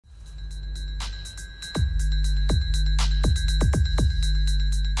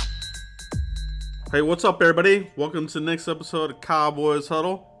Hey, what's up, everybody? Welcome to the next episode of Cowboys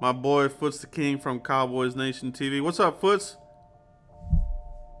Huddle. My boy Foots the King from Cowboys Nation TV. What's up, Foots?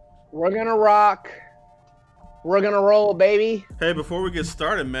 We're gonna rock. We're gonna roll, baby. Hey, before we get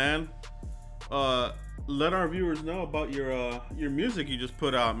started, man, let our viewers know about your music you just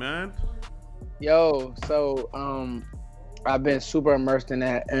put out, man. Yo, so I've been super immersed in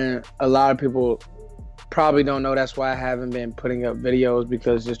that, and a lot of people probably don't know that's why I haven't been putting up videos,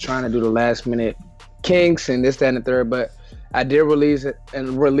 because just trying to do the last minute kinks and this, that, and the third. But I did release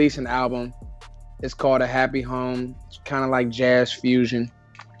an album. It's called A Happy Home. It's kind of like jazz fusion,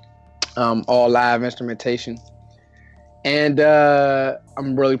 all live instrumentation. And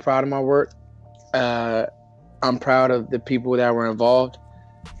I'm really proud of my work. I'm proud of the people that were involved.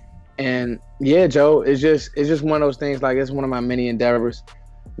 And yeah, Joe, it's just one of those things. Like, it's one of my many endeavors.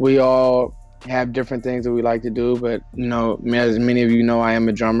 We all have different things that we like to do, but you know, as many of you know, I am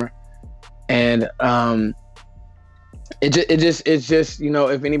a drummer. And it's just you know,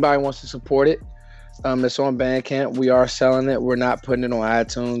 if anybody wants to support it, it's on Bandcamp. We are selling it. We're not putting it on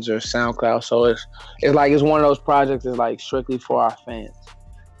iTunes or SoundCloud. So it's one of those projects that's like strictly for our fans.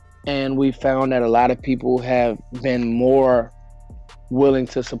 And we found that a lot of people have been more willing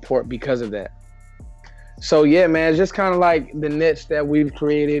to support because of that. So yeah, man, it's just kind of like the niche that we've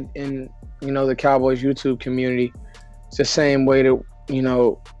created in, you know, the Cowboys YouTube community. It's the same way that, you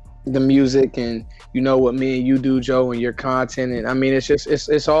know, the music and, you know, what me and you do, Joe, and your content. And I mean,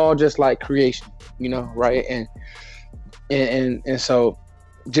 it's all just like creation, you know, right? And so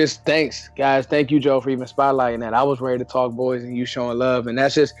just thanks, guys. Thank you, Joe, for even spotlighting that. I was ready to talk boys and you showing love. And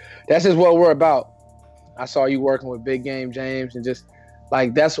that's just what we're about. I saw you working with Big Game James, and just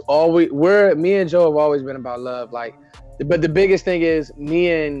like, that's all me and Joe have always been about love. Like, but the biggest thing is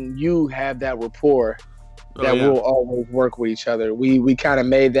me and you have that rapport that we'll always work with each other. We kind of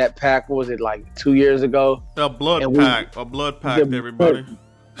made that pact. What was it, like 2 years ago? A blood pact, everybody.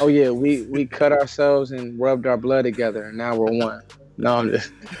 Oh yeah, we cut ourselves and rubbed our blood together, and now we're one. No, I'm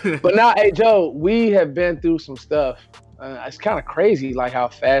just. But now, hey Joe, we have been through some stuff. It's kind of crazy, like how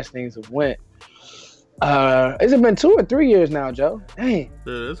fast things have went. Has it been 2 or 3 years now, Joe? Dang.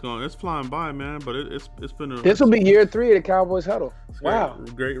 Yeah, it's flying by, man. But it's been This will be year 3 of the Cowboys Huddle. Wow.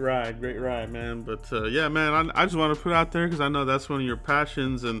 Great ride, man. But yeah, man, I just want to put it out there because I know that's one of your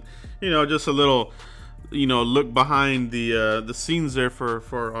passions, and you know, just a little, you know, look behind the scenes there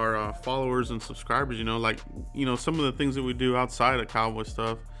for our followers and subscribers. You know, like, you know, some of the things that we do outside of Cowboy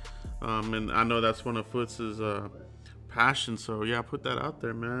stuff, and I know that's one of Foots's passions. So yeah, put that out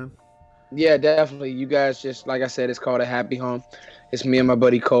there, man. Yeah, definitely. You guys, just like I said, it's called A Happy Home. It's me and my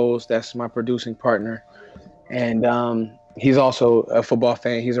buddy Coles. That's my producing partner. And he's also a football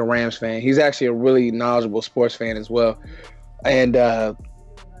fan. He's a Rams fan. He's actually a really knowledgeable sports fan as well. And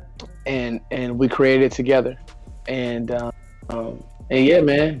we created it together. And yeah,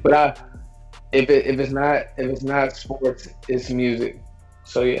 man. But if it's not sports, it's music.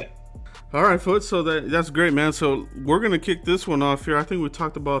 So yeah. All right, Foot. So that's great, man. So we're gonna kick this one off here. I think we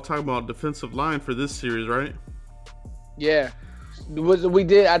talking about defensive line for this series, right? Yeah, we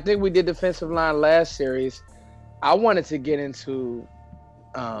did. I think we did defensive line last series. I wanted to get into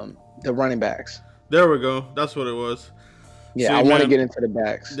the running backs. There we go. That's what it was. Yeah, see, I want to get into the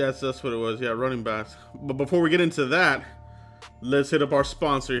backs. That's what it was. Yeah, running backs. But before we get into that, let's hit up our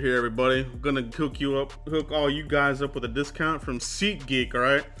sponsor here, everybody. We're gonna hook all you guys up with a discount from SeatGeek. All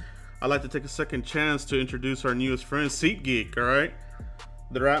right. I'd like to take a second chance to introduce our newest friend, SeatGeek, all right?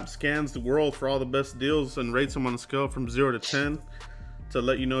 The app scans the world for all the best deals and rates them on a scale from 0 to 10 to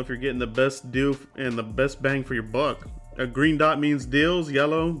let you know if you're getting the best deal and the best bang for your buck. A green dot means deals,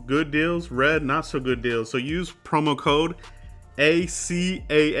 yellow, good deals, red, not so good deals. So use promo code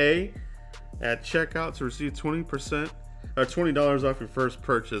ACAA at checkout to receive 20% or $20 off your first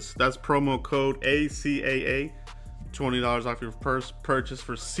purchase. That's promo code ACAA. $20 off your first purchase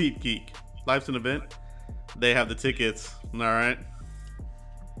for SeatGeek. Life's an event. They have the tickets. All right.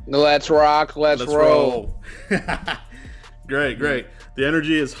 Let's rock. Let's roll. Great. The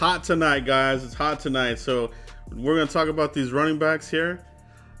energy is hot tonight, guys. It's hot tonight. So we're going to talk about these running backs here.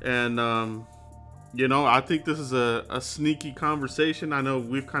 And, you know, I think this is a sneaky conversation. I know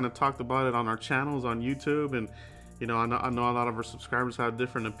we've kind of talked about it on our channels on YouTube. And, you know, I know a lot of our subscribers have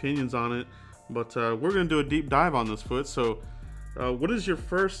different opinions on it. But we're going to do a deep dive on this, Foot. So what is your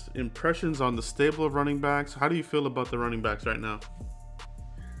first impressions on the stable of running backs? How do you feel about the running backs right now?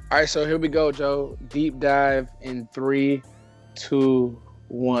 All right, so here we go, Joe. Deep dive in 3, 2,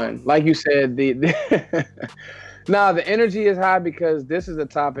 1. Like you said, the energy is high because this is a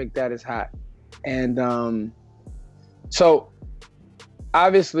topic that is hot. And so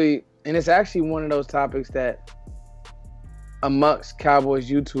obviously and it's actually one of those topics that amongst Cowboys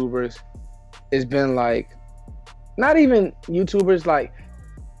YouTubers, it's been like, not even YouTubers, like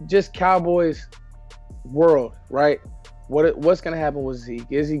just Cowboys world, right? What's gonna happen with Zeke?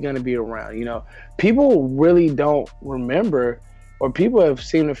 Is he gonna be around? You know, people really don't remember, or people have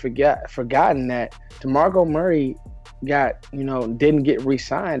seemed to forgotten that DeMarco Murray didn't get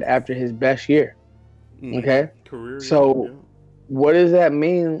re-signed after his best year. Okay, career. So, what does that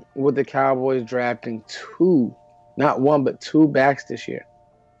mean with the Cowboys drafting not one but two backs this year?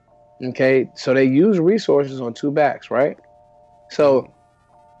 Okay, so they use resources on two backs, right? So,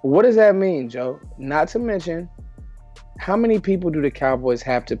 what does that mean, Joe? Not to mention, how many people do the Cowboys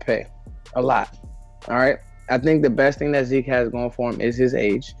have to pay? A lot. All right. I think the best thing that Zeke has going for him is his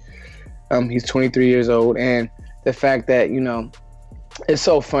age. He's 23 years old, and the fact that, you know, it's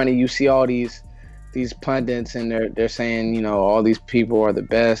so funny. You see all these pundits, and they're saying, you know, all these people are the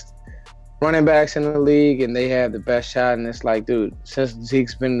best running backs in the league, and they have the best shot. And it's like, dude, since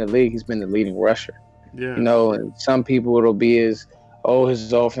Zeke's been in the league, he's been the leading rusher. Yeah. You know, and some people it'll be his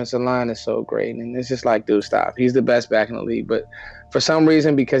offensive line is so great. And it's just like, dude, stop. He's the best back in the league. But for some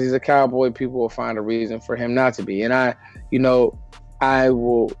reason, because he's a Cowboy, people will find a reason for him not to be. And I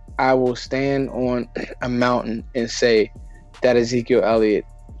will stand on a mountain and say that Ezekiel Elliott,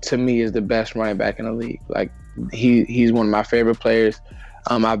 to me, is the best running back in the league. Like, he's one of my favorite players.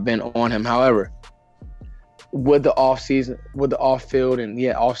 I've been on him. However, would the off-field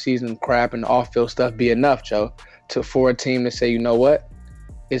and off-season crap and off-field stuff be enough, Joe, for a team to say, you know what,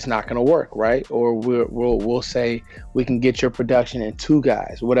 it's not going to work, right? Or we'll say we can get your production in two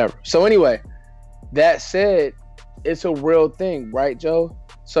guys, whatever. So anyway, that said, it's a real thing, right, Joe?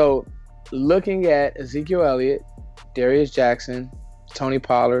 So looking at Ezekiel Elliott, Darius Jackson, Tony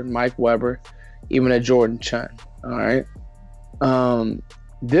Pollard, Mike Weber, even a Jordan Chun, all right?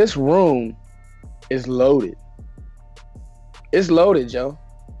 This room is loaded. It's loaded, Joe.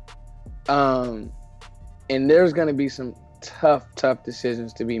 And there's going to be some tough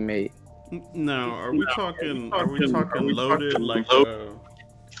decisions to be made. Now, are we talking loaded like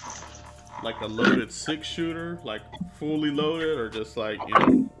a loaded 6-shooter, like fully loaded, or just like, you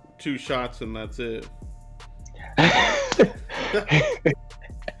know, 2 shots and that's it?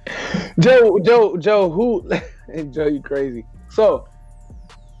 Joe, Joe, you crazy. So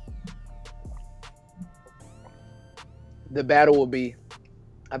the battle will be,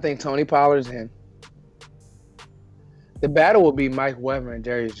 I think Tony Pollard's in. The battle will be Mike Weber and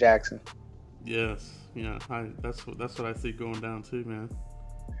Darius Jackson. Yes, yeah, that's what I see going down too, man.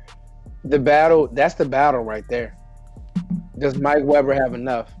 That's the battle right there. Does Mike Weber have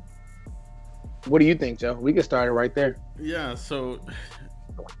enough? What do you think, Joe? We can start it right there. Yeah, so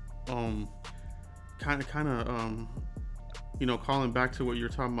kind of you know, calling back to what you're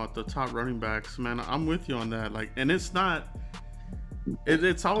talking about, the top running backs, man, I'm with you on that. Like, and it's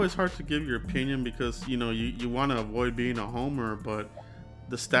always hard to give your opinion because, you know, you want to avoid being a homer, but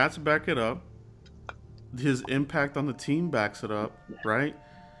the stats back it up. His impact on the team backs it up, right?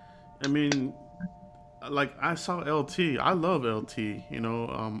 I mean, like, I saw LT. I love LT, you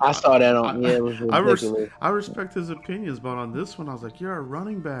know. I saw that on, it was ridiculous. I respect his opinions, but on this one, I was like, you're a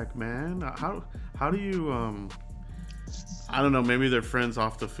running back, man. How do you, I don't know, maybe they're friends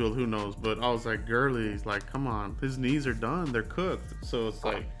off the field, who knows, but I was like, Gurley's like, come on, his knees are done, they're cooked. So it's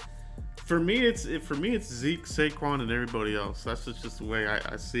like, for me it's Zeke, Saquon, and everybody else. That's just the way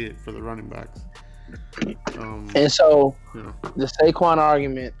I see it for the running backs. And so, you know, the Saquon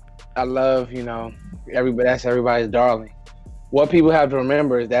argument, I love, you know, that's everybody's darling. What people have to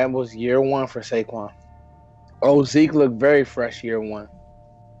remember is that was year one for Saquon. Zeke looked very fresh year one.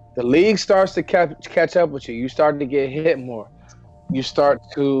 The league starts to catch up with you. You start to get hit more. You start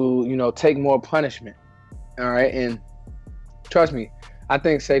to, you know, take more punishment. All right. And trust me, I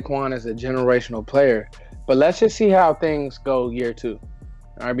think Saquon is a generational player. But let's just see how things go year 2.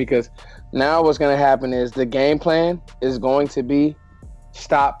 All right. Because now what's going to happen is the game plan is going to be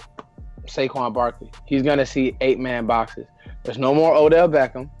stop Saquon Barkley. He's going to see 8-man boxes. There's no more Odell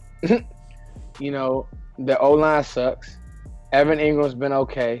Beckham. You know, the O-line sucks. Evan Ingram's been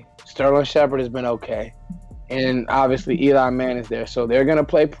okay. Sterling Shepard has been okay. And obviously Eli Manning is there. So they're going to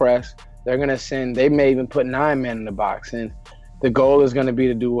play press. They're going to they may even put 9 men in the box. And the goal is going to be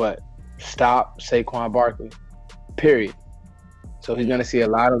to do what? Stop Saquon Barkley. Period. So he's going to see a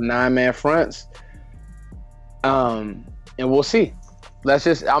lot of 9-man fronts. And we'll see. I'm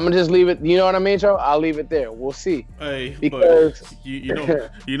going to just leave it. You know what I mean, Joe? I'll leave it there. We'll see. Hey, because but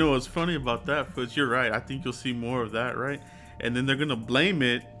you know what's funny about that? Because you're right. I think you'll see more of that, right? And then they're going to blame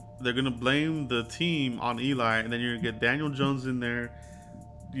it. They're going to blame the team on Eli. And then you're going to get Daniel Jones in there.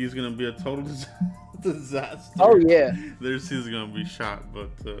 he's gonna be a total disaster. Oh yeah. Their season's gonna be shot. But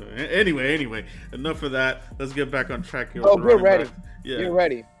anyway, enough of that. Let's get back on track here. Oh, get ready. Yeah. Get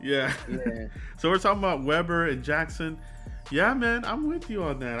ready. Yeah. Yeah. So we're talking about Weber and Jackson. Yeah, man, I'm with you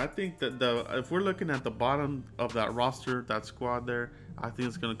on that. I think that if we're looking at the bottom of that roster, that squad there, I think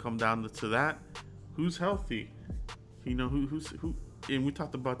it's gonna come down to that. Who's healthy? You know, who? And we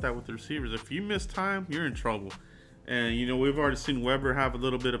talked about that with the receivers. If you miss time, you're in trouble. And, you know, we've already seen Weber have a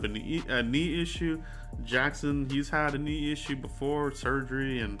little bit of a knee issue. Jackson, he's had a knee issue before,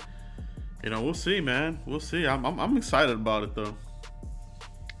 surgery. And, you know, we'll see, man. We'll see. I'm excited about it, though.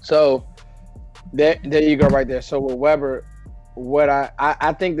 So, there you go right there. So, with Weber, what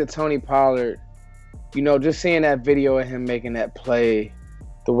I think that Tony Pollard, you know, just seeing that video of him making that play,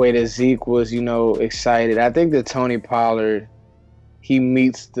 the way that Zeke was, you know, excited, I think that Tony Pollard, he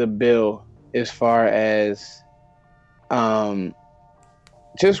meets the bill as far as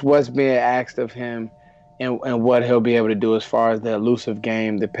just what's being asked of him and what he'll be able to do as far as the elusive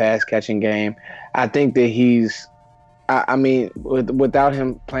game, the pass catching game. I think that he's, I mean, without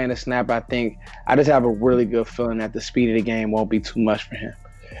him playing a snap, I think I just have a really good feeling that the speed of the game won't be too much for him.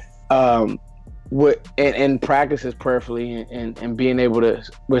 And practices perfectly and being able to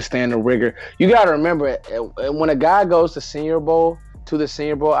withstand the rigor. You got to remember, when a guy goes to the Senior Bowl,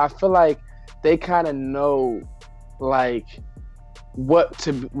 I feel like they kind of know, like, what's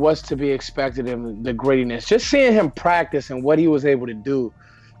to be expected in the grittiness. Just seeing him practice and what he was able to do,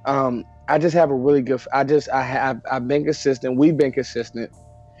 I just have a really good. I've been consistent. We've been consistent.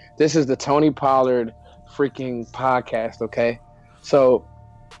 This is the Tony Pollard freaking podcast, okay? So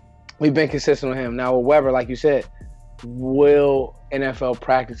we've been consistent with him. Now with Weber, like you said, will NFL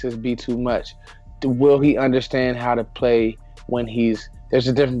practices be too much? Will he understand how to play when there's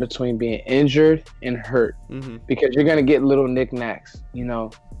a difference between being injured and hurt, because you're going to get little knickknacks, you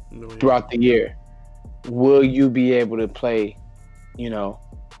know, throughout the year. Will you be able to play, you know,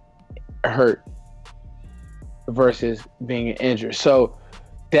 hurt versus being injured? So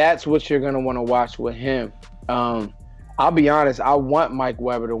that's what you're going to want to watch with him. I'll be honest, I want Mike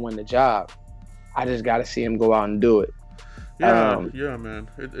Weber to win the job. I just got to see him go out and do it. Yeah, man.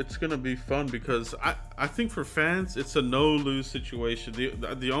 It's going to be fun because I think for fans, it's a no-lose situation.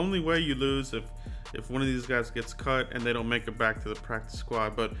 The only way you lose if one of these guys gets cut and they don't make it back to the practice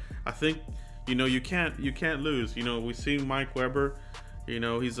squad. But I think, you know, you can't lose. You know, we've seen Mike Weber. You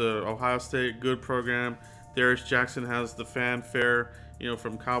know, he's a Ohio State good program. Darius Jackson has the fanfare, you know,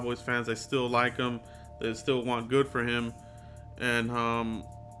 from Cowboys fans. They still like him. They still want good for him. And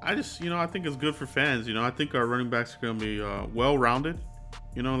I just, you know, I think it's good for fans. You know, I think our running backs are going to be well-rounded.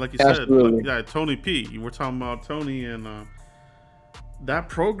 You know, like you said, Tony P. We're talking about Tony and that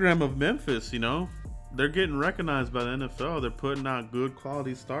program of Memphis, you know. They're getting recognized by the NFL. They're putting out good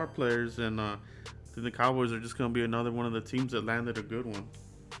quality star players. And I think the Cowboys are just going to be another one of the teams that landed a good one.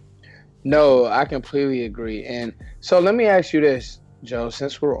 No, I completely agree. And so let me ask you this, Joe,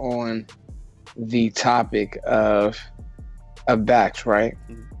 since we're on the topic of backs, right?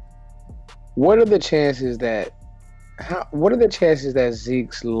 Mm-hmm. What are the chances that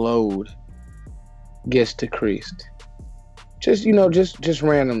Zeke's load gets decreased? Just, you know, just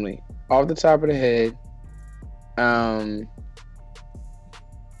randomly, off the top of the head, and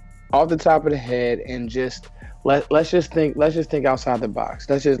just let's just think outside the box.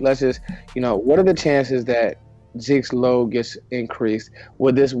 Let's just you know, what are the chances that Zeke's load gets increased?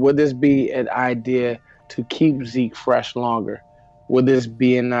 Would this be an idea to keep Zeke fresh longer? Would this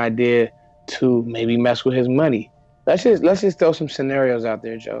be an idea to maybe mess with his money? Let's just throw some scenarios out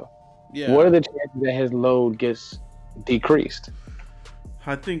there, Joe. Yeah. What are the chances that his load gets decreased?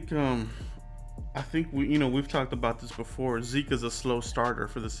 I think we've talked about this before. Zeke is a slow starter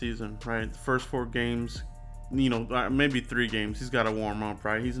for the season, right? The first 4 games, you know, maybe 3 games, he's got to warm up,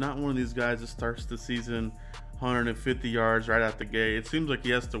 right? He's not one of these guys that starts the season 150 yards right out the gate. It seems like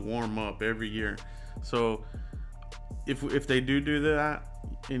he has to warm up every year. So if they do that,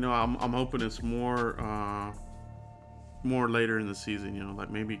 you know, I'm hoping it's more later in the season, you know,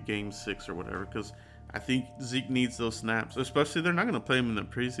 like maybe game 6 or whatever, because I think Zeke needs those snaps, especially they're not going to play him in the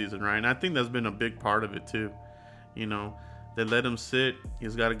preseason, right? And I think that's been a big part of it too. You know, they let him sit.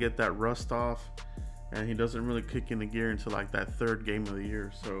 He's got to get that rust off, and he doesn't really kick into gear until like that 3rd game of the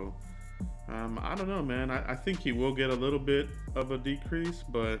year. So I don't know, man. I think he will get a little bit of a decrease,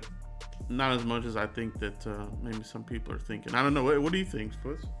 but not as much as I think that maybe some people are thinking. I don't know. What do you think,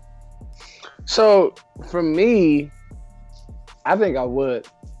 Splits? So for me, I think I would,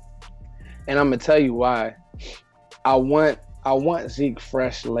 and I'm gonna tell you why. I want Zeke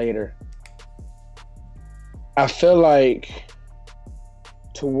fresh later. I feel like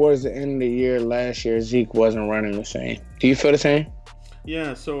towards the end of the year last year, Zeke wasn't running the same. Do you feel the same?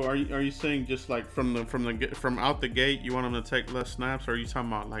 Yeah. So are you saying just like from out the gate, you want him to take less snaps, or are you talking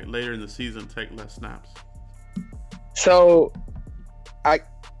about like later in the season take less snaps? So,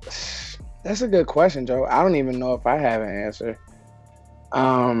 that's a good question, Joe. I don't even know if I have an answer.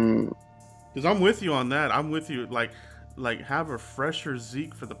 Because I'm with you on that. I'm with you. Like have a fresher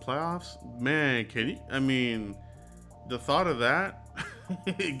Zeke for the playoffs. Man, can you? I mean, the thought of that,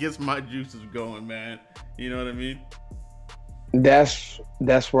 it gets my juices going, man. You know what I mean? that's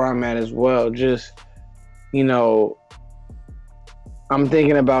where I'm at as well. Just, you know, I'm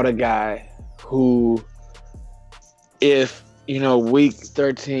thinking about a guy who, if week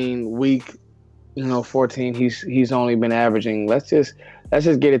 13, week 14, he's only been averaging. Let's just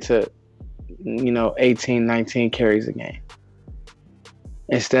get it to 18, 19 carries a game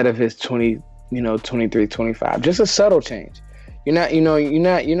instead of his 20, 23, 25. Just a subtle change. You're not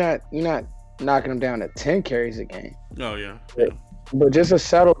knocking him down to 10 carries a game. Oh yeah. But just a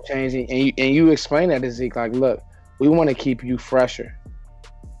subtle change, and you explain that to Zeke, like, look, we want to keep you fresher.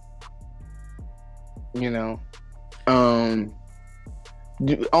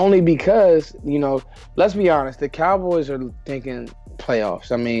 Only because, let's be honest, the Cowboys are thinking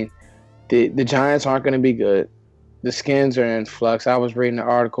playoffs. I mean, the Giants aren't going to be good. The Skins are in flux. I was reading an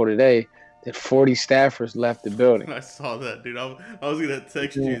article today that 40 staffers left the building. I saw that, dude. I was gonna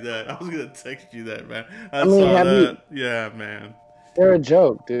text you that. I was gonna text you that, man. I mean, saw that. Yeah, man. They're a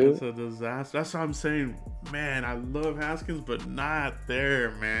joke, dude. It's a disaster. That's what I'm saying, man. I love Haskins, but not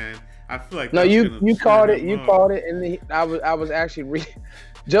there, man. I feel like you called it. You called it, and I was actually reading.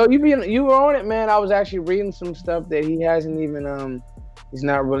 Joe, you were on it, man. I was actually reading some stuff that he hasn't even he's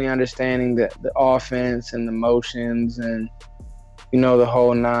not really understanding the offense and the motions and the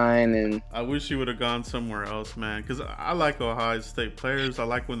whole nine. And I wish he would have gone somewhere else, man. Because I like Ohio State players. I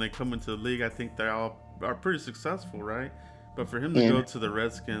like when they come into the league. I think they all are pretty successful, right? But for him to go to the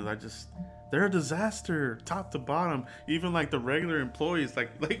Redskins, they're a disaster, top to bottom. Even like the regular employees,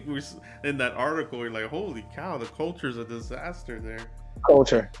 like we're in that article, you're like, holy cow, the culture's a disaster there.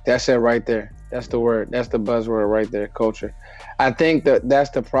 Culture, that's it right there. That's the word. That's the buzzword right there. Culture. I think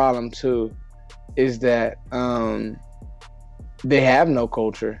that's the problem too, is that they have no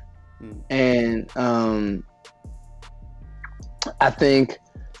culture, and I think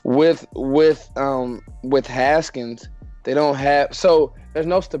with Haskins, they don't have. So there's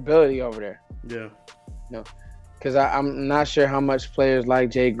no stability over there. Yeah. Because I'm not sure how much players like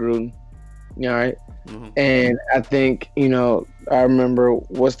Jay Gruden. Right. Mm-hmm. And I think I remember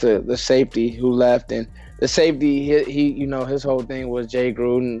what's the safety who left, and the safety he his whole thing was Jay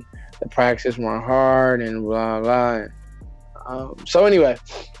Gruden. The practices weren't hard and blah blah. So anyway,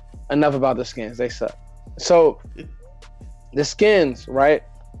 enough about the Skins. They suck. So the Skins, right,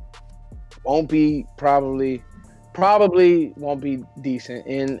 won't be probably won't be decent,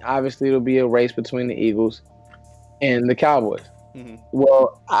 and obviously it'll be a race between the Eagles and the Cowboys. Mm-hmm.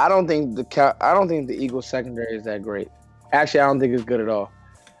 Well, I don't think the Eagles secondary is that great. Actually, I don't think it's good at all.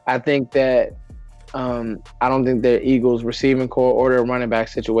 I think that I don't think the Eagles receiving core or their running back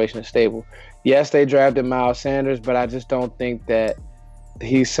situation is stable. Yes, they drafted Miles Sanders, but I just don't think that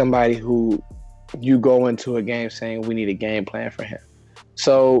he's somebody who you go into a game saying we need a game plan for him.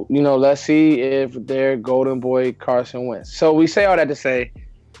 So, let's see if their golden boy Carson Wentz. So we say all that to say,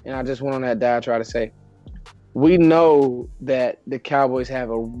 and I just went on that diatribe to say, we know that the Cowboys have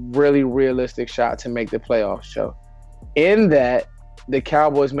a really realistic shot to make the playoffs, Joe. In that, the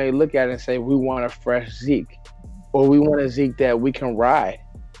Cowboys may look at it and say, we want a fresh Zeke, or we want a Zeke that we can ride,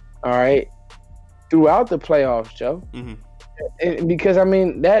 all right, throughout the playoffs, Joe. Mm-hmm. Because, I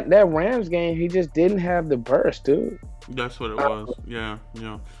mean, that Rams game, he just didn't have the burst, dude. That's what it was. Yeah.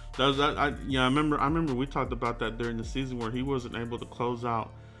 I remember we talked about that during the season where he wasn't able to close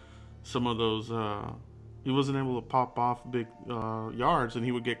out some of those he wasn't able to pop off big yards, and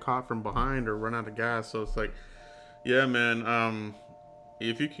he would get caught from behind or run out of gas. So it's like, yeah, man,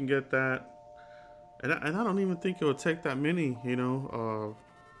 if you can get that, and I don't even think it would take that many,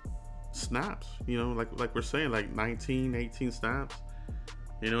 snaps, like we're saying, like 19, 18 snaps,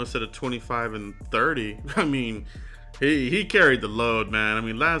 instead of 25 and 30. I mean, he carried the load, man. I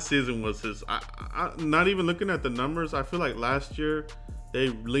mean, last season was his. I not even looking at the numbers, I feel like last year they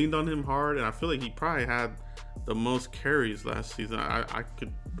leaned on him hard, and I feel like he probably had the most carries last season. I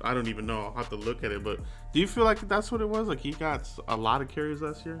don't even know. I'll have to look at it. But do you feel like that's what it was? Like he got a lot of carries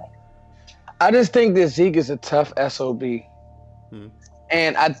last year? I just think that Zeke is a tough SOB.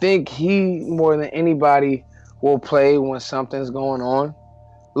 And I think he, more than anybody, will play when something's going on.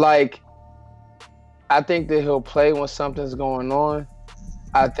 Like, I think that he'll play when something's going on.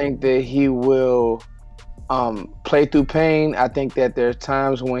 I think that he will play through pain. I think that there's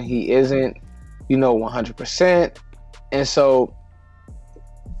times when he isn't, 100%. And so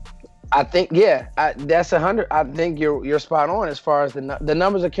I think, that's 100. I think you're spot on as far as the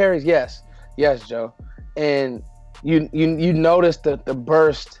numbers of carries. Yes, Joe. And you notice the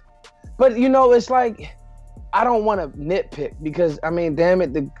burst, but it's like I don't want to nitpick because I mean, damn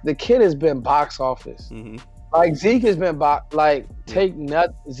it, the kid has been box office. Mm-hmm. Like Zeke has been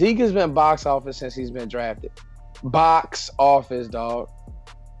Zeke has been box office since he's been drafted. Box office, dog.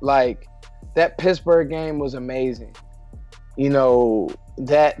 Like that Pittsburgh game was amazing.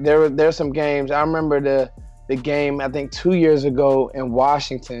 That there's some games. I remember the game I think 2 years ago in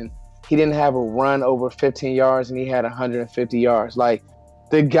Washington. He didn't have a run over 15 yards and he had 150 yards. Like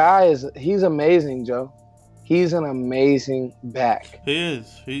the guy he's amazing, Joe. He's an amazing back. He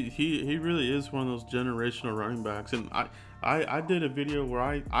is. He really is one of those generational running backs. And I did a video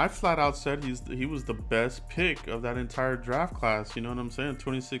where I flat out said he was the best pick of that entire draft class. You know what I'm saying?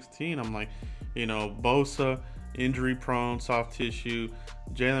 2016. I'm like, Bosa, injury prone, soft tissue.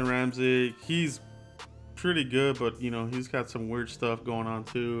 Jalen Ramsey, he's pretty good, but he's got some weird stuff going on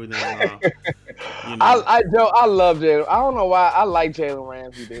too. And then, I love Jalen. I don't know why I like Jalen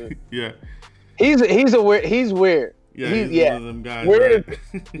Ramsey, dude. Yeah. He's weird. Yeah, he's one of them guys. Weird,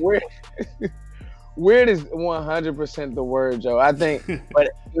 right? weird is 100% the word, Joe. I think, but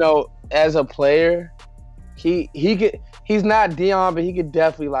as a player, he could. He's not Dion, but he could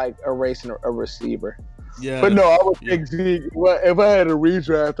definitely like erase a receiver. Yeah. But no, I would take Zeke. Well, if I had a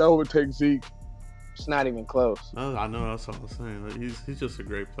redraft, I would take Zeke. It's not even close. I know, that's what I'm saying. Like, he's just a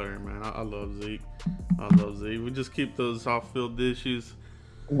great player, man. I love Zeke. We just keep those off-field issues.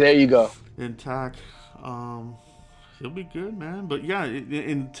 There you go. Intact. He'll be good, man. But yeah,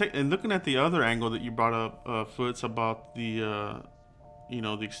 and looking at the other angle that you brought up, Foots, about the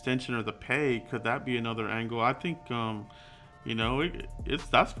the extension or the pay, could that be another angle? I think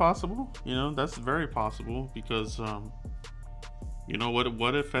that's possible. That's very possible because what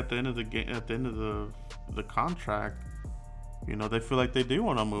if at the end of the game, at the end of the contract, they feel like they do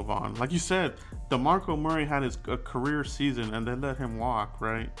want to move on. Like you said, DeMarco Murray had a career season and they let him walk,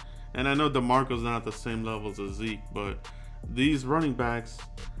 right? And I know DeMarco's not at the same levels as Zeke, but these running backs,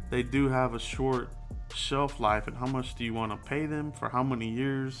 they do have a short shelf life. And how much do you want to pay them for how many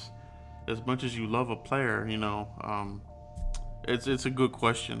years? As much as you love a player, it's a good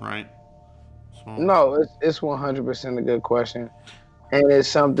question, right? So. No, it's 100% a good question, and it's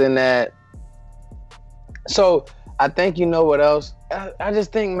something that. So I think what else? I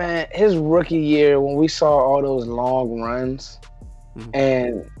just think, man, his rookie year when we saw all those long runs,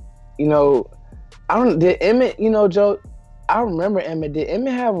 and did Emmett, Joe? I remember Emmett. Did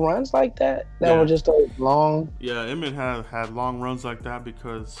Emmett have runs like that were just those long? Yeah, Emmett had long runs like that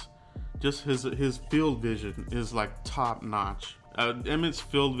because just his field vision is like top notch. Emmett's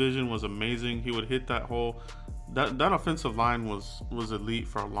field vision was amazing. He would hit that hole. That offensive line was elite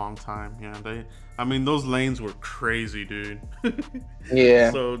for a long time. Yeah, those lanes were crazy, dude.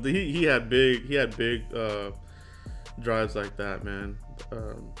 Yeah. So he had big drives like that, man.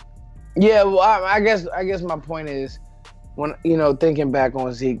 Yeah, well, I guess my point is, when thinking back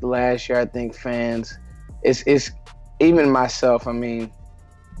on Zeke last year, I think fans, it's even myself. I mean,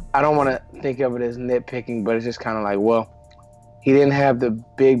 I don't want to think of it as nitpicking, but it's just kind of like, well, he didn't have the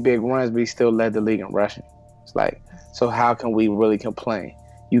big runs, but he still led the league in rushing. It's like, so how can we really complain?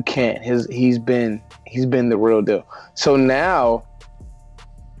 You can't. He's been the real deal. So now,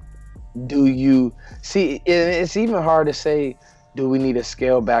 do you see? It's even hard to say. Do we need to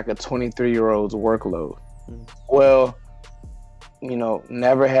scale back a 23-year-old's workload? Well,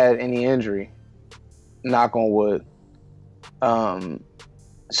 never had any injury. Knock on wood.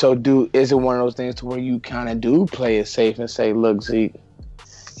 So is it one of those things to where you kind of do play it safe and say, look, Zeke,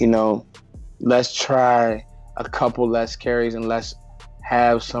 let's try a couple less carries and let's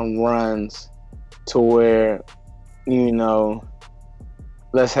have some runs to where,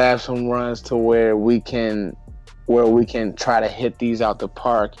 let's have some runs to where we can try to hit these out the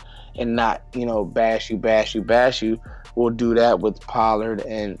park and not, bash you. We'll do that with Pollard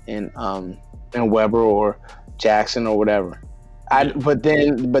and Weber or Jackson or whatever. But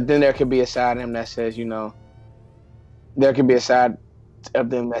then there could be a side of him that says, there could be a side of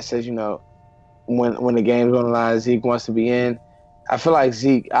them that says, when the game's on the line, Zeke wants to be in. I feel like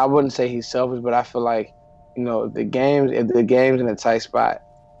Zeke, I wouldn't say he's selfish, but I feel like, if the game's in a tight spot,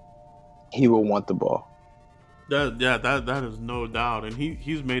 he will want the ball. That is no doubt, and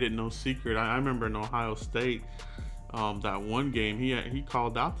he's made it no secret. I remember in Ohio State, that one game he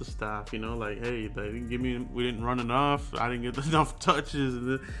called out the staff, like, hey, we didn't run enough, I didn't get enough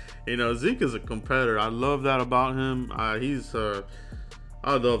touches. Zeke is a competitor. I love that about him. I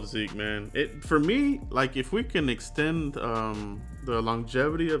love Zeke, man. For me, like, if we can extend the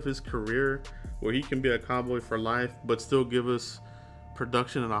longevity of his career, where he can be a Cowboy for life, but still give us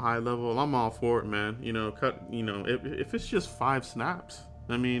production at a high level, I'm all for it, man. If it's just 5 snaps,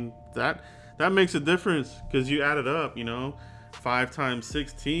 I mean, that makes a difference, because you add it up, 5 times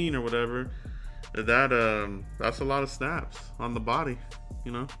 16 or whatever. That's a lot of snaps on the body,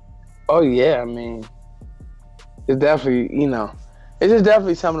 Oh yeah, I mean, it's definitely, it's just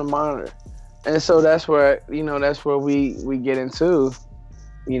definitely something to monitor. And so that's where we get into,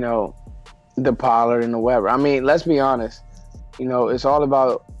 the Pollard and the Weber. I mean, let's be honest, it's all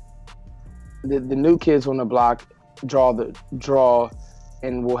about the new kids on the block draw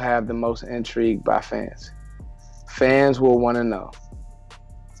and will have the most intrigue by fans. Fans will want to know,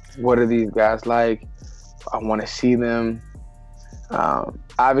 what are these guys like? I want to see them.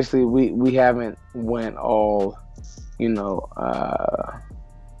 Obviously, we haven't went all,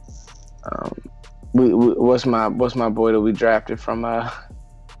 what's my boy that we drafted from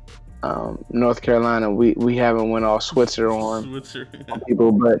North Carolina? We haven't went all Switzer on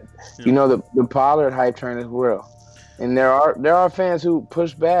people, but the Pollard hype train is real, and there are fans who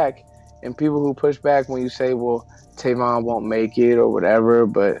push back, and people who push back when you say, well, Tavon won't make it or whatever,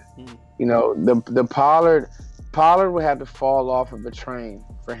 but the Pollard would have to fall off of a train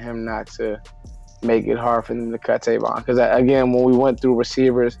for him not to make it hard for them to cut Tavon. Because again, when we went through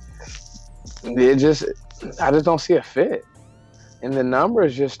receivers, I just don't see a fit, and the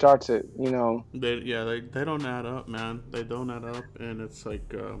numbers just start to they don't add up, man. They don't add up, and it's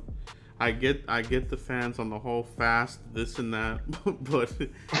like I get the fans on the whole fast this and that, but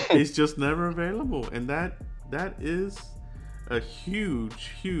he's just never available, and that is a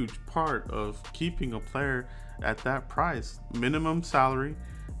huge part of keeping a player at that price. Minimum salary.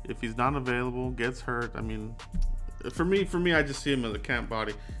 If he's not available, gets hurt, I mean, for me, I just see him as a camp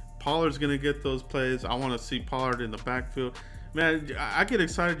body. Pollard's gonna get those plays. I want to see Pollard in the backfield. Man, I get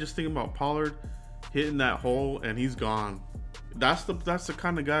excited just thinking about Pollard hitting that hole and he's gone. That's the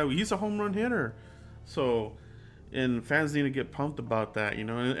kind of guy. He's a home run hitter. So, and fans need to get pumped about that,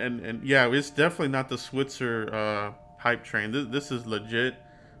 And yeah, it's definitely not the Switzer hype train. This is legit.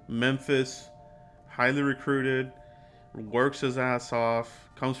 Memphis, highly recruited, works his ass off,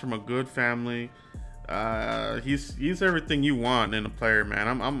 comes from a good family. He's everything you want in a player, man.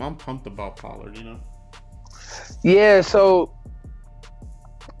 I'm pumped about Pollard, Yeah, so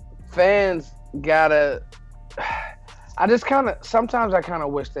fans gotta. Sometimes I kind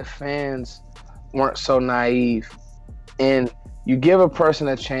of wish that fans weren't so naive, and you give a person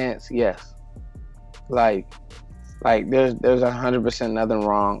a chance. Yes, like there's 100% nothing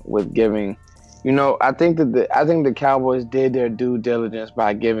wrong with giving. I think the Cowboys did their due diligence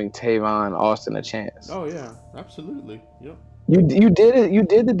by giving Tavon Austin a chance. Oh yeah, absolutely. Yep. You did it. You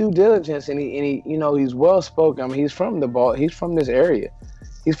did the due diligence, and he he's well spoken. I mean, he's from this area.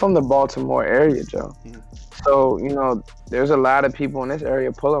 He's from the Baltimore area, Joe. Mm. So there's a lot of people in this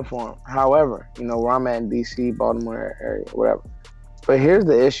area pulling for him. However, where I'm at in DC, Baltimore area, whatever. But here's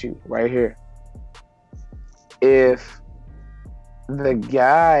the issue right here. If the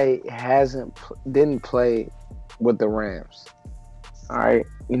guy didn't play with the Rams, all right,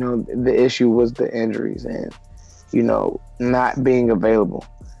 the issue was the injuries and not being available.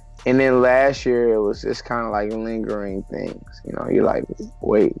 And then last year it was just kind of like lingering things. You're like,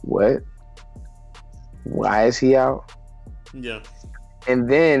 wait, what? Why is he out? Yeah. And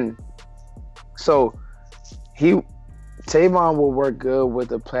then, so Tavon will work good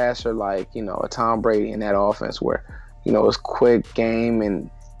with a passer like a Tom Brady in that offense where it's quick game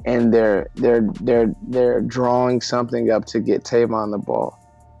and they're drawing something up to get Tavon the ball.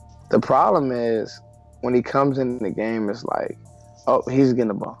 The problem is when he comes in the game, it's like, oh, he's getting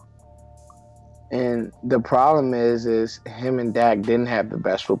the ball. And the problem is him and Dak didn't have the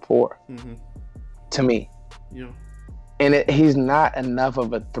best rapport, to me. Yeah. And he's not enough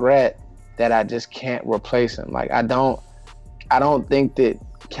of a threat that I just can't replace him. Like I don't think that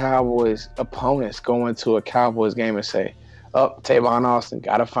Cowboys opponents go into a Cowboys game and say, "Oh, Tavon Austin,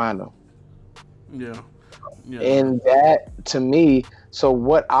 gotta find him." Yeah. And that, to me, so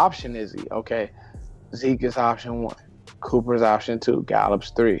what option is he? Okay, Zeke is option 1, Cooper's option 2, Gallup's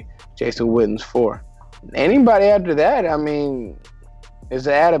 3, Jason Witten's 4. Anybody after that, I mean, is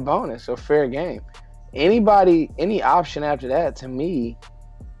an added bonus, so fair game. Any option after that, to me,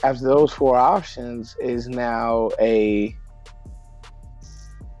 after those 4 options, is now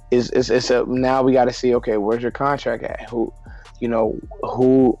now we got to see, okay, where's your contract at? What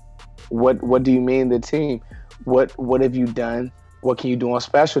do you mean the team? What have you done? What can you do on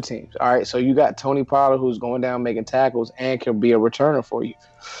special teams? All right, so you got Tony Pollard who's going down making tackles and can be a returner for you.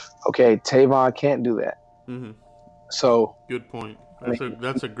 Okay, Tavon can't do that. Mm-hmm. So good point.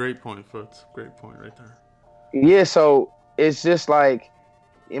 That's a great point, Foots. Great point right there. Yeah, so it's just like,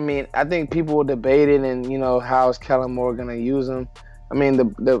 I mean, I think people will debate it, and how is Kellen Moore going to use him? I mean,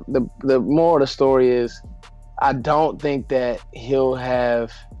 the moral of the story is, I just don't think that he'll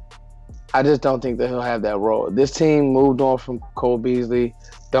have that role. This team moved on from Cole Beasley.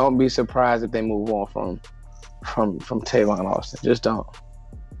 Don't be surprised if they move on from Tavon Austin. Just don't.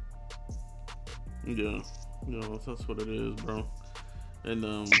 Yeah, that's what it is, bro. And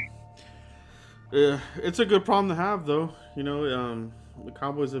yeah, it's a good problem to have, though. The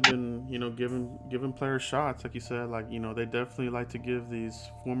Cowboys have been, giving players shots, like you said. Like, they definitely like to give these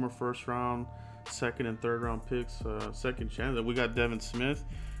former first round, second and third round picks second chance. We got Devin Smith.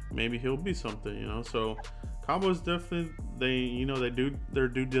 Maybe he'll be something, So Cowboys definitely, they do their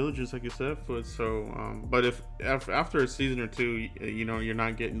due diligence, like you said, So, but if after a season or two, you're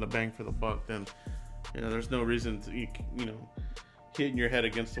not getting the bang for the buck, then there's no reason to hitting your head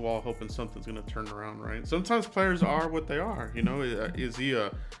against the wall hoping something's going to turn around, right? Sometimes players are what they are. Is he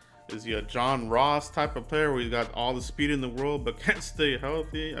a John Ross type of player where he's got all the speed in the world but can't stay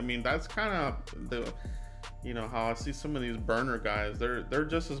healthy? I mean, that's kind of the how I see some of these burner guys. They're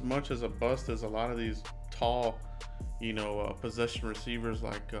just as much as a bust as a lot of these tall, possession receivers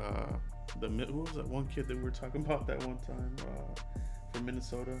like who was that one kid that we were talking about that one time from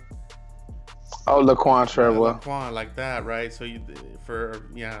Minnesota? Oh, Laquan Treadwell. Laquan, like that, right? So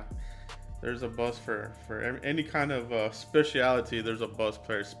there's a bust for any kind of speciality. There's a bust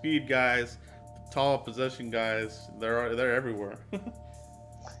player. Speed guys, tall possession guys. They're everywhere.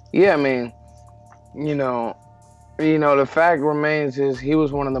 Yeah, I mean, the fact remains is he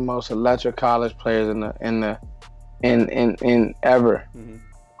was one of the most electric college players in ever, mm-hmm.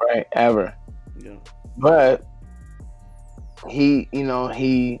 right? Ever. Yeah. But he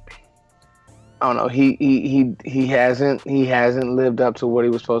I don't know. He hasn't lived up to what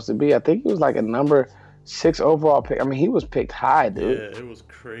he was supposed to be. I think he was like a number 6 overall pick. I mean, he was picked high, dude. Yeah, it was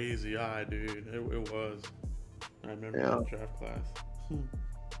crazy high, dude. It was. I remember that draft class.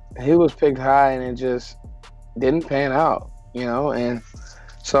 He was picked high, and it just didn't pan out, And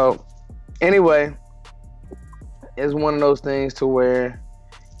so, anyway, it's one of those things to where,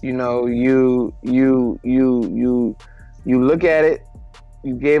 you look at it.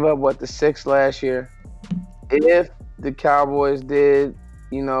 You gave up the 6th last year. If the Cowboys did,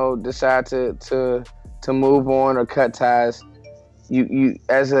 decide to move on or cut ties, you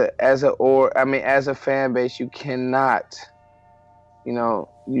as a fan base, you cannot,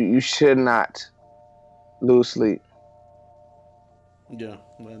 you should not lose sleep. Yeah,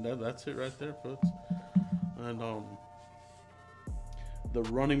 man, that's it right there, folks. And the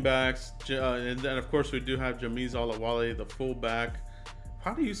running backs, and then of course we do have Jamiz Olawale, the fullback.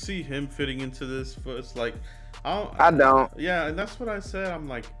 How do you see him fitting into this? It's like, I don't. Yeah, and that's what I said. I'm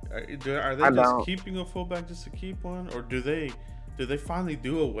like, are they just keeping a fullback just to keep one, or do they finally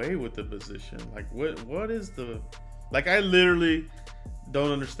do away with the position? Like, what is the? Like, I literally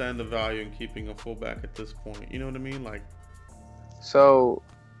don't understand the value in keeping a fullback at this point. You know what I mean? Like, so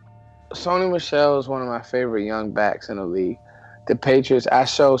Sony Michel is one of my favorite young backs in the league. The Patriots. I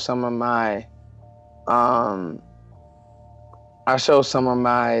show some of my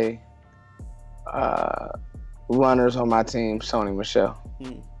runners on my team, Sony Michel.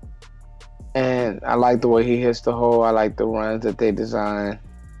 And I like the way he hits the hole. I like the runs that they design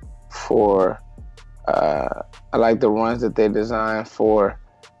for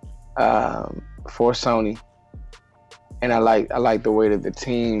Sony. And I like the way that the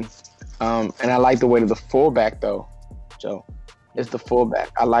team and I like the way that the fullback, though, Joe. It's the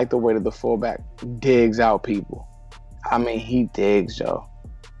fullback. I like the way that the fullback digs out people. I mean, he digs, Joe.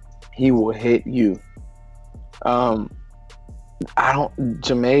 He will hit you.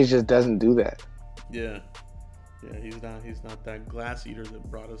 Jameis just doesn't do that. Yeah, he's not that glass eater that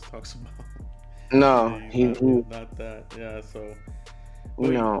Broadus talks about. No, he's not that. Yeah, so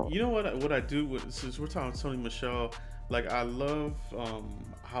you know what I do since we're talking Sony Michel, like I love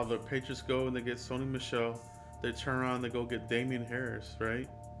how the Patriots go and they get Sony Michel, they turn around and they go get Damian Harris, right?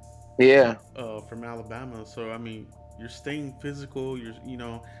 Yeah. From Alabama. So I mean, you're staying physical.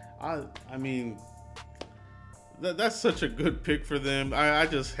 I mean, that's such a good pick for them. I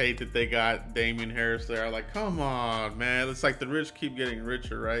just hate that they got Damian Harris there. Like, come on, man. It's like the rich keep getting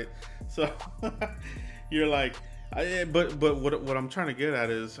richer, right? So you're like, But what I'm trying to get at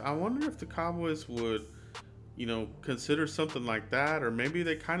is, I wonder if the Cowboys would, consider something like that, or maybe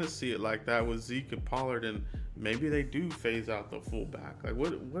they kind of see it like that with Zeke and Pollard, and maybe they do phase out the fullback. Like,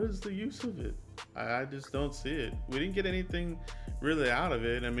 what is the use of it? I just don't see it. We didn't get anything really out of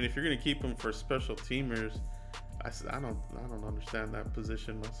it. I mean, if you're gonna keep them for special teamers, I don't understand that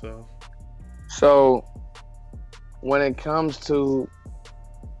position myself. So when it comes to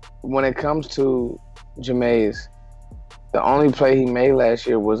Jameis, the only play he made last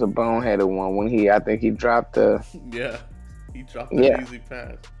year was a boneheaded one when I think he dropped the he dropped an easy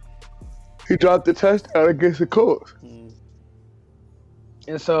pass. He dropped the touchdown against the Colts.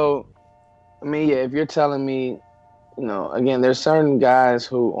 And so, I mean, if you're telling me, again, there's certain guys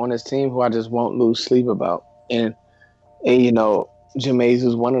who on this team who I just won't lose sleep about, and Jameis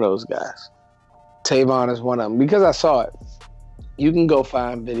is one of those guys. Tavon is one of them because I saw it. You can go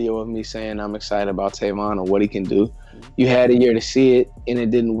find video of me saying I'm excited about Tavon and what he can do. You had a year to see it, and it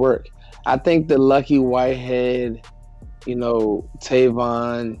didn't work. I think the Lucky Whitehead,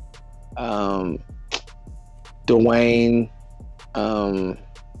 Tavon, Dwayne,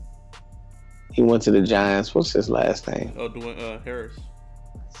 he went to the Giants. What's his last name? Oh, Dwayne Harris.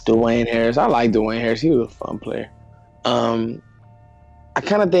 Dwayne Harris. I like Dwayne Harris. He was a fun player. I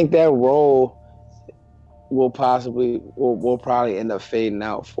kind of think that role will probably end up fading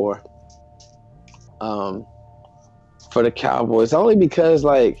out for the Cowboys, only because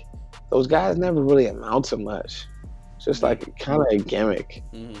like those guys never really amount to much. It's just like kind of a gimmick.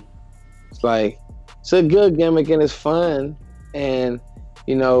 Mm-hmm. It's like it's a good gimmick and it's fun, and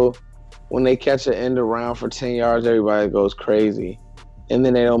when they catch an end around for 10 yards, everybody goes crazy, and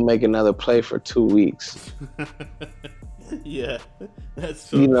then they don't make another play for 2 weeks. Yeah, that's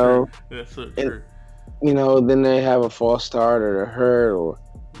so true. That's so true. Then they have a false start or a hurt or,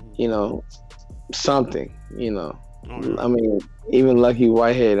 something, I mean, even Lucky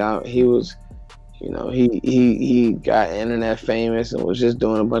Whitehead, he was, he got internet famous and was just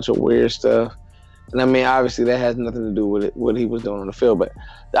doing a bunch of weird stuff. And I mean, obviously that has nothing to do with it, what he was doing on the field. But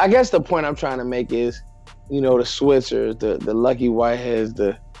I guess the point I'm trying to make is, the Switzers, the Lucky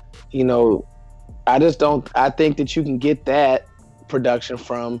Whiteheads, I think that you can get that production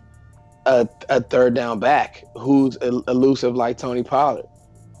from a third down back who's elusive like Tony Pollard.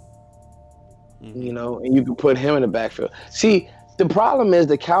 Mm-hmm. And you can put him in the backfield. See, the problem is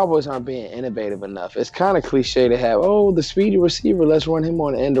the Cowboys aren't being innovative enough. It's kind of cliche to have, the speedy receiver, let's run him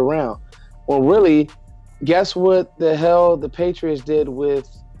on the end around. Well, really, guess what the hell the Patriots did with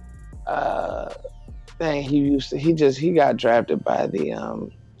he got drafted by the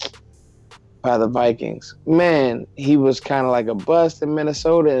Vikings. Man, he was kind of like a bust in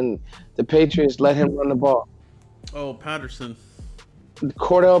Minnesota, and the Patriots let him run the ball. Oh, Patterson.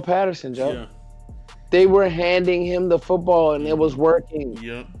 Cordell Patterson, Joe. Yeah. They were handing him the football, and it was working.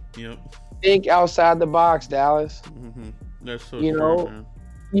 Yep. Think outside the box, Dallas. Mm-hmm. That's so true, man.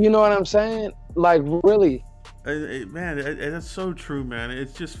 You know what I'm saying? Like, really. Man, that's so true, man.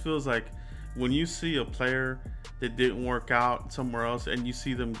 It just feels like when you see a player that didn't work out somewhere else, and you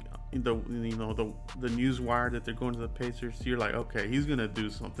see them, the news wire that they're going to the Pacers, you're like, okay, he's gonna do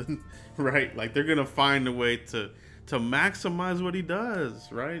something, right? Like they're gonna find a way to maximize what he does,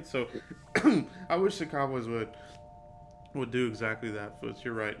 right? So I wish the Cowboys would do exactly that, Foots.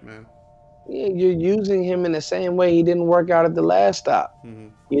 You're right, man. Yeah, you're using him in the same way he didn't work out at the last stop.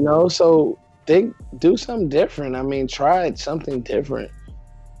 Mm-hmm. So they do something different. I mean, try something different.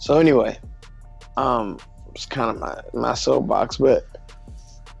 So anyway, it's kind of my soapbox, but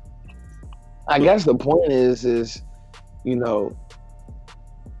I guess the point is in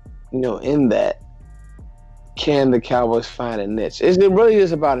that, can the Cowboys find a niche? It really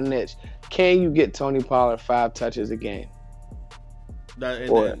is about a niche. Can you get Tony Pollard 5 touches a game?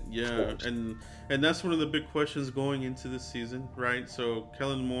 And that's one of the big questions going into this season, right? So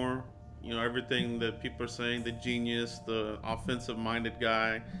Kellen Moore, everything that people are saying, the genius, the offensive-minded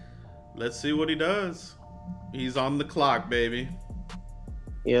guy. Let's see what he does. He's on the clock, baby.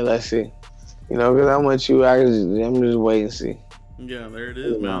 Yeah, let's see. Because I'm just waiting to see. Yeah, there it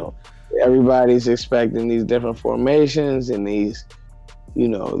is, man. Everybody's expecting these different formations and these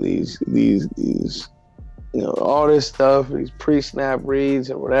all this stuff, these pre-snap reads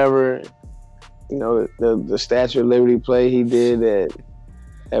and whatever. The Statue of Liberty play he did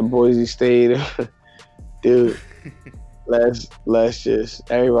at Boise State. Dude, let's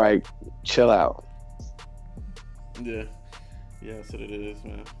just everybody chill out. Yeah. Yeah, that's what it is,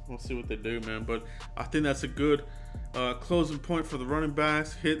 man. We'll see what they do, man. But I think that's a good closing point for the running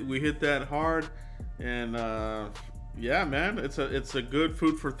backs. We hit that hard, and Yeah, man, it's a good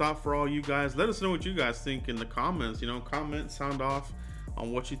food for thought for all you guys. Let us know what you guys think in the comments. Comment, sound off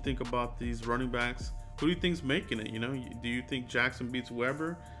on what you think about these running backs. Who do you think's making it? Do you think Jackson beats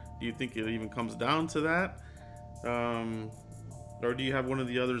Weber? Do you think it even comes down to that? Or do you have one of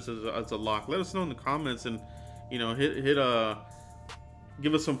the others as a lock? Let us know in the comments, and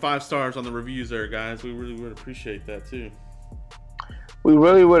give us some 5 stars on the reviews there, guys. We really would appreciate that too. We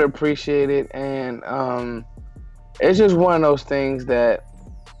really would appreciate it, and it's just one of those things that,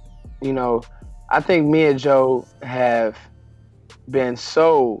 I think me and Joe have been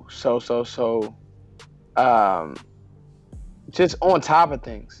so just on top of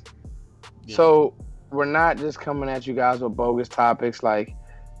things. Yeah. So we're not just coming at you guys with bogus topics. Like,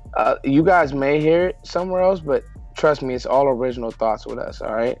 you guys may hear it somewhere else, but trust me, it's all original thoughts with us,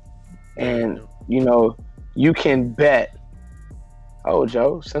 all right? And, you can bet. Oh,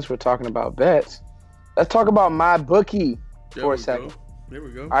 Joe, since we're talking about bets, let's talk about MyBookie for a second. There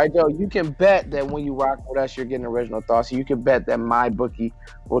we go. All right, Joe, you can bet that when you rock with us, you're getting original thoughts. You can bet that MyBookie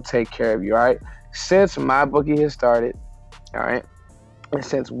will take care of you, all right? Since MyBookie has started, all right, and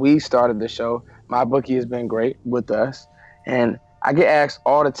since we started the show, MyBookie has been great with us. And I get asked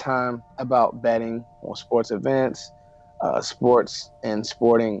all the time about betting on sports events, sports and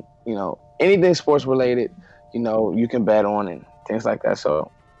sporting, anything sports related, you can bet on and things like that.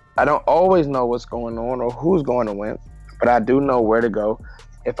 So I don't always know what's going on or who's going to win, but I do know where to go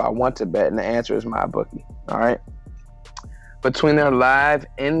if I want to bet, and the answer is MyBookie. All right. Between their live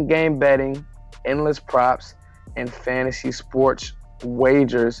in-game betting, endless props, and fantasy sports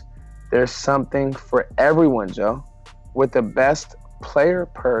wagers, there's something for everyone, Joe. With the best player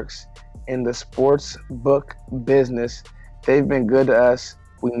perks in the sports book business, they've been good to us.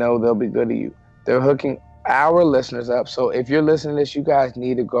 We know they'll be good to you. They're hooking our listeners up. So if you're listening to this, you guys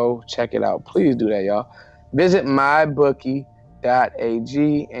need to go check it out. Please do that, y'all. Visit mybookie.ag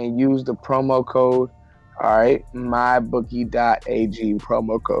and use the promo code. All right, mybookie.ag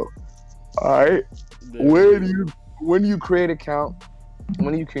promo code. All right. When you create an account,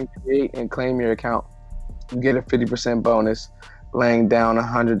 when you can create and claim your account, you get a 50% bonus, laying down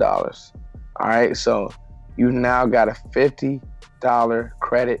 $100. All right, so you now got a $50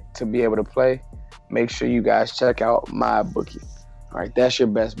 credit to be able to play. Make sure you guys check out MyBookie. All right, that's your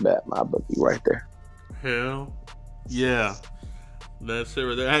best bet, MyBookie, right there. Hell yeah. That's it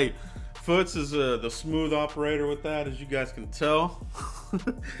right there. Hey, Foots is the smooth operator with that, as you guys can tell.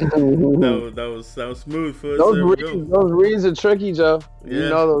 that was smooth, Foots. Those reads are tricky, Joe. Yeah. You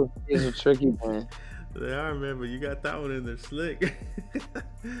know those reads are tricky, man. I remember you got that one in there slick.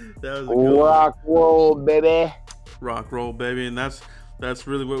 That was a good rock roll, baby. Rock roll, baby, and that's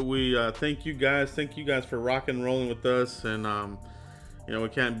really what we thank you guys. Thank you guys for rocking and rolling with us, and we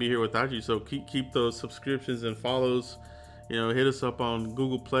can't be here without you. So keep those subscriptions and follows. Hit us up on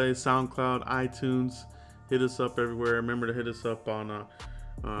Google Play, SoundCloud, iTunes. Hit us up everywhere. Remember to hit us up on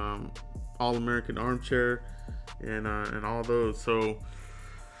All American Armchair and all those. So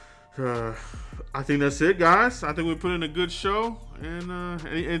I think that's it, guys. I think we put in a good show. And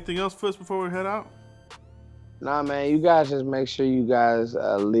anything else, Foots, before we head out? Nah, man. You guys just make sure you guys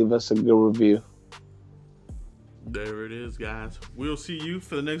leave us a good review. There it is, guys. We'll see you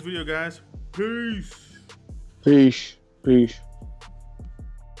for the next video, guys. Peace. Peace. Peace.